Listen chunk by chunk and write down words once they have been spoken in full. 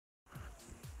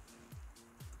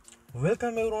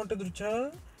Welcome everyone to the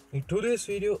channel. In today's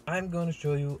video, I'm going to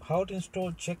show you how to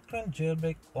install Checkra1n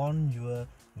Jailbreak on your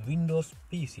Windows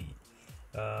PC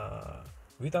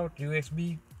without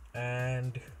USB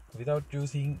and without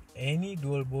using any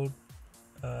dual boot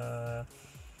uh,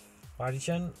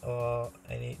 partition or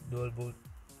any dual boot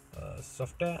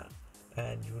software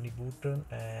and unibooter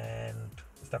and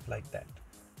stuff like that.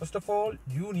 First of all,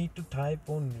 you need to type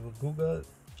on your Google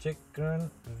Checkra1n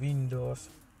Windows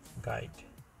guide.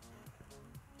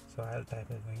 So I'll type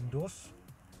in Windows.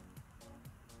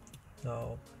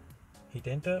 Now hit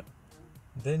enter.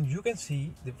 Then you can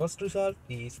see the first result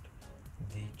is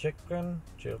the Checkra1n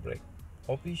Jailbreak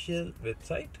official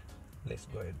website. Let's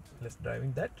go ahead. Let's dive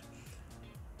in that.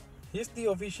 Here's the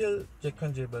official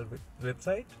Checkra1n Jailbreak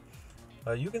website.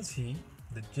 You can see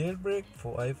the jailbreak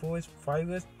for iPadOS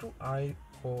 5s to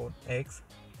iPhone X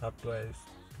up to iOS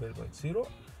 12.0.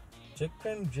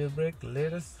 Checkra1n Jailbreak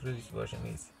latest release version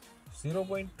is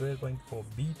 0.12.4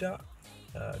 beta.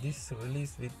 This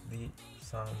release with the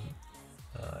some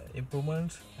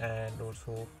improvements and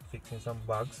also fixing some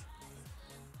bugs,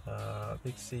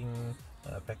 fixing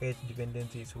package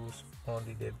dependency issues on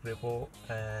the dev repo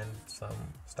and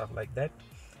some stuff like that.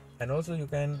 And also you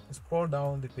can scroll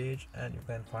down the page and you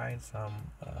can find some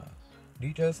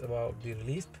details about the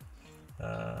release,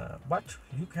 but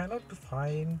you cannot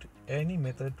find any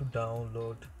method to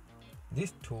download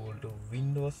this tool to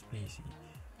Windows PC.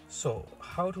 So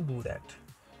how to do that?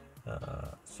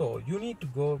 So you need to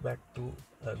go back to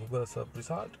Google search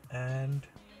result, and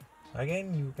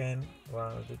again you can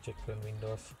run the Checkra1n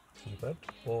Windows keypad,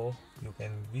 or you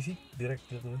can visit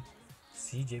directly to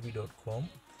cjb.com.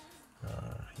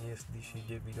 Here's the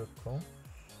cjb.com.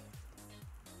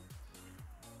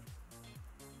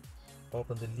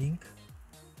 Open the link.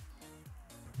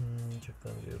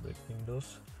 Checkra1n Jailbreak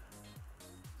Windows.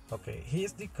 Okay,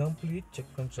 here's the complete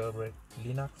Checkra1n Jailbreak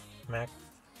Linux, Mac,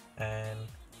 and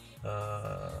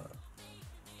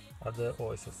other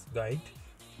OSs guide.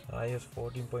 iOS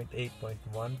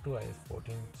 14.8.1 to iOS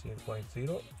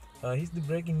 14.0. Here's the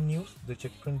breaking news: the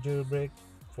Checkra1n Jailbreak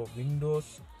for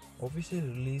Windows officially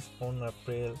released on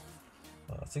April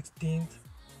 16th,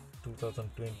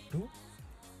 2022.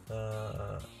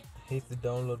 Here's the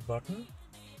download button,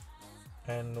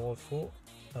 and also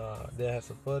there has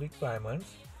a per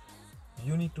requirements.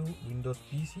 You need to Windows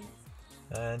PC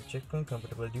and Checkra1n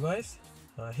compatible device.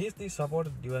 Here's the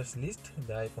supported device list: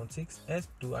 the iPhone 6s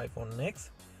to iPhone X,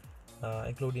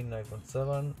 including iPhone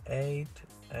 7, 8,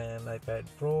 and iPad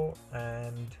Pro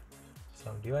and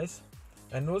some device.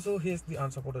 And also here's the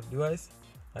unsupported device: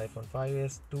 iPhone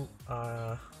 5s to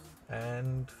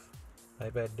and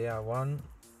iPad Air 1,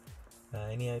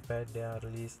 any iPad Air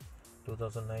released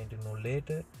 2019 or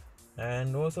later.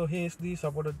 And also here's the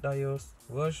supported iOS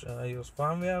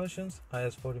firmware versions: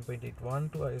 iOS 14.81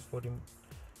 to iOS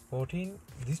 14.14.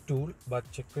 This tool, but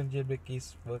Checkra1n Jailbreak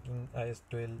is working iOS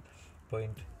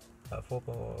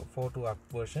 12.4 to up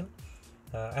version.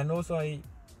 And also I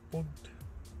put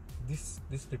this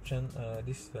description,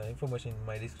 this information in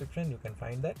my description. You can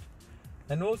find that.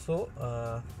 And also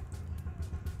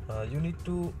you need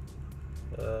to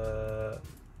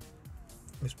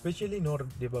especially note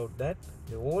about that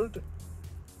the all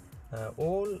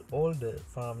the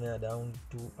firmware down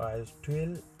to iOS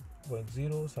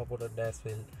 12.0 supported as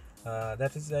well.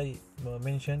 That is I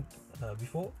mentioned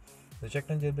before. The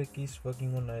Checkra1n Jailbreak is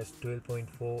working on iOS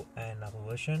 12.4 and upper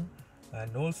version,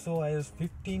 and also iOS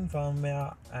 15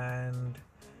 firmware and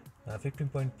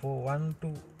 15.41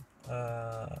 to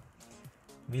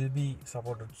will be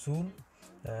supported soon.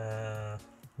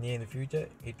 Near in the future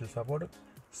it will support.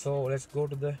 So let's go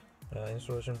to the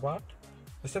installation part.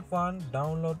 Step 1: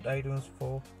 download iTunes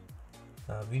for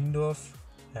Windows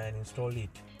and install it.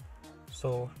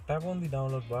 So tap on the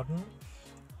download button,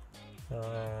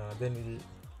 then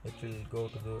it will go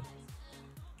to the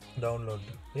download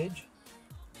page.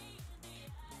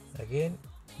 Again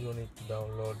you need to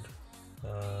download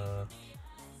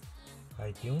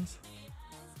iTunes,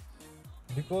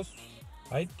 because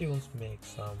iTunes makes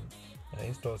some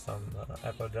install some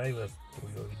Apple drivers to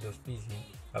your Windows PC.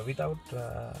 Without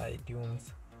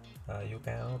iTunes, you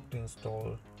cannot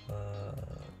install,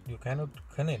 you cannot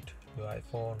connect your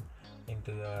iPhone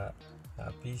into your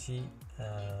PC.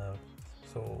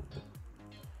 So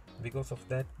because of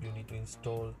that, you need to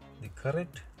install the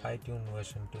correct iTunes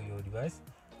version to your device.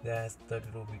 There's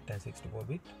 32-bit and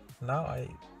 64-bit. Now I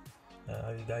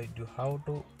will guide you how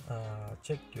to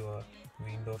check your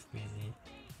Windows PC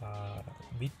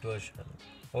bit version,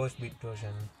 OS bit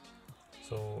version.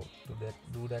 So to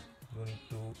do that you need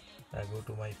to go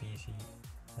to my PC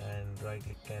and right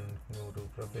click and go to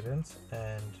preference,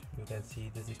 and you can see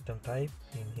the system type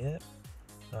in here.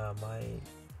 My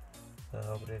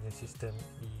operating system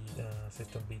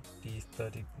system bit is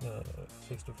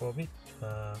 64 bit.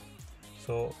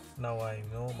 So now I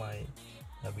know my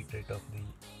bitrate of the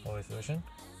OS version,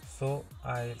 so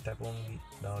I'll tap on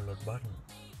the download button.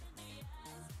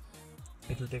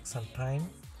 It will take some time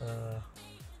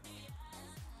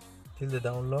till the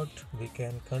download. We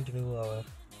can continue our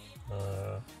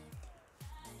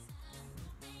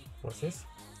process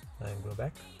and go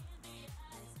back.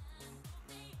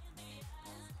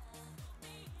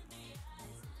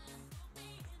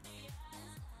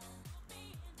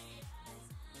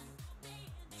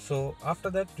 So after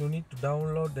that, you need to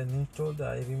download and install the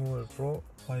iRemoval Pro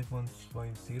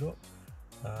 5.0.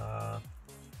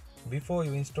 Before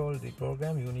you install the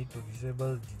program, you need to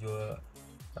disable your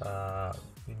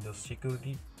Windows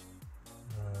security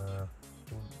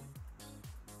tool.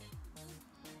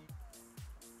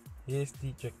 Here is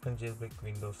the Checkra1n Jailbreak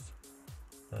Windows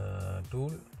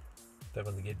tool. Tap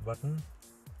on the get button.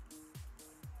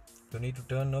 You need to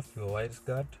turn off your virus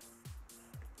guard,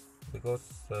 because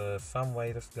some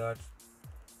virus guards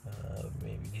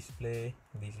maybe display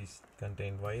this is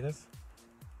contained virus.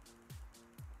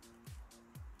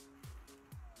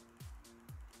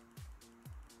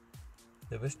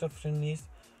 The best option is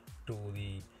to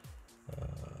the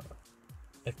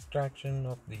extraction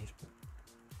of this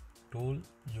tool.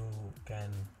 You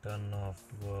can turn off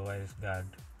your virus guard.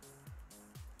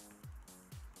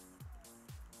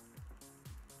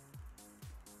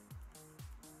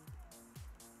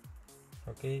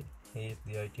 Okay, here is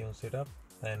the iTunes setup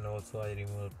and also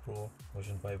iRemoval Pro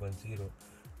version 5.0.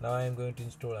 Now I am going to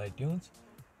install iTunes.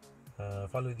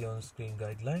 Follow the on-screen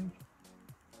guideline.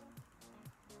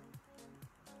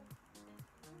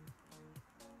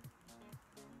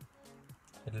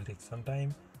 It will take some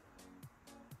time.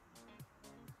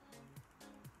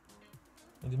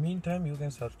 In the meantime, you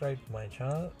can subscribe to my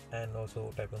channel and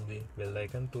also tap on the bell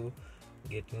icon to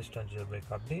get instant jailbreak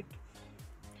update.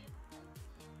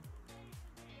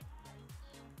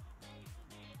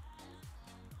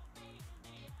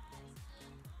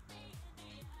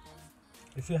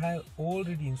 If you have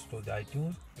already installed the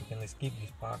iTunes, you can skip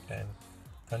this part and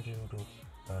continue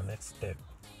to next step.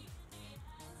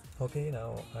 Okay,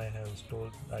 now I have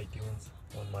installed iTunes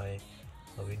on my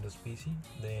Windows PC.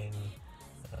 Then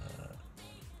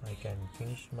I can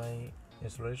finish my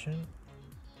installation.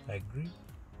 I agree.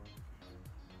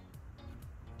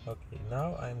 Okay,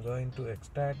 now I'm going to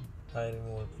extract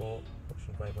iRemoval Pro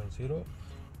version 5.0.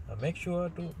 Make sure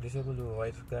to disable your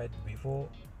virus guide before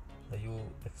you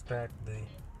extract the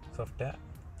software.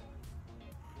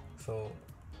 So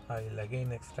I will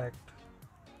again extract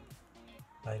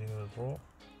iRemoval Pro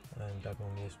and tap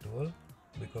on yes tool,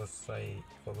 because I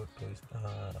forgot to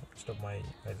stop my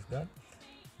virus guard.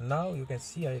 Now you can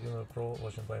see iRemoval Pro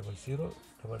version 5.0.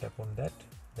 Double tap on that,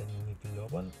 then it will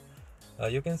open.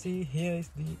 You can see here is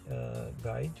the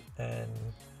guide, and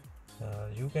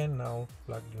you can now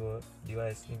plug your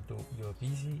device into your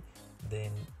PC.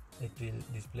 Then it will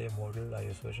display model,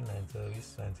 iOS version and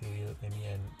service and serial, ME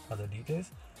and other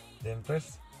details. Then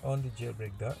press on the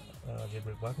jailbreak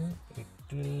button. It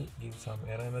will give some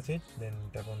error message. Then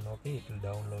tap on OK. It will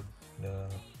download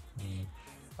the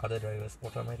other drivers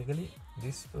automatically.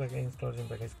 This installation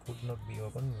package could not be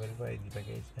opened. Verify the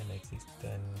package and exist,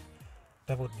 and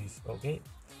tap on this OK.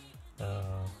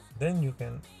 Then you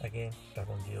can again tap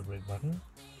on jailbreak button.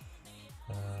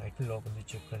 It will open the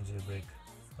Checkra1n Jailbreak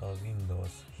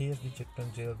Windows. Here's the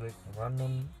Checkra1n Jailbreak run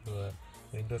on your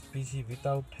Windows PC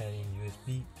without having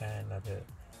USB and other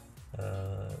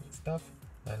stuff.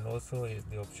 And also here's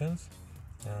the options.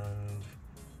 And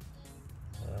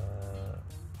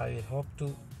I will hope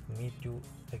to meet you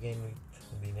again with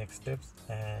the next steps,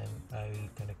 and I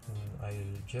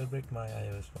will jailbreak my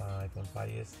iOS iPhone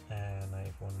 5s and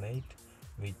iPhone 8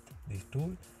 with this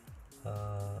tool.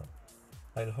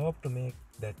 I'll hope to make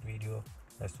that video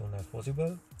as soon as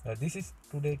possible. This is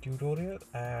today's tutorial,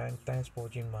 and thanks for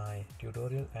watching my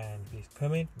tutorial, and please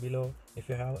comment below if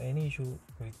you have any issue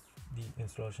with the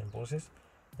installation process.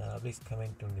 Please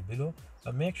comment on the below.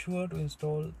 Make sure to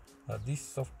install this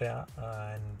software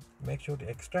and make sure to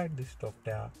extract this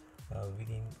software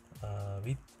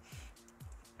with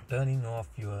turning off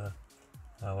your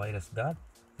virus guard.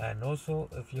 And also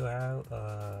if you have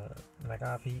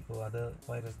McAfee or other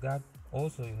virus guard,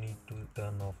 also you need to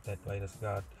turn off that virus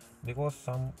guard, because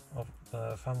some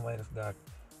virus guard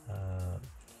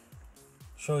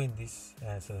showing this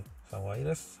as some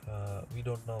virus. We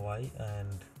don't know why,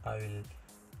 and I will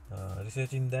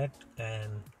research in that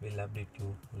and will update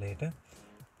you later.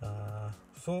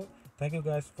 So thank you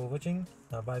guys for watching.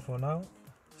 Bye for now.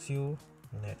 See you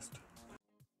next.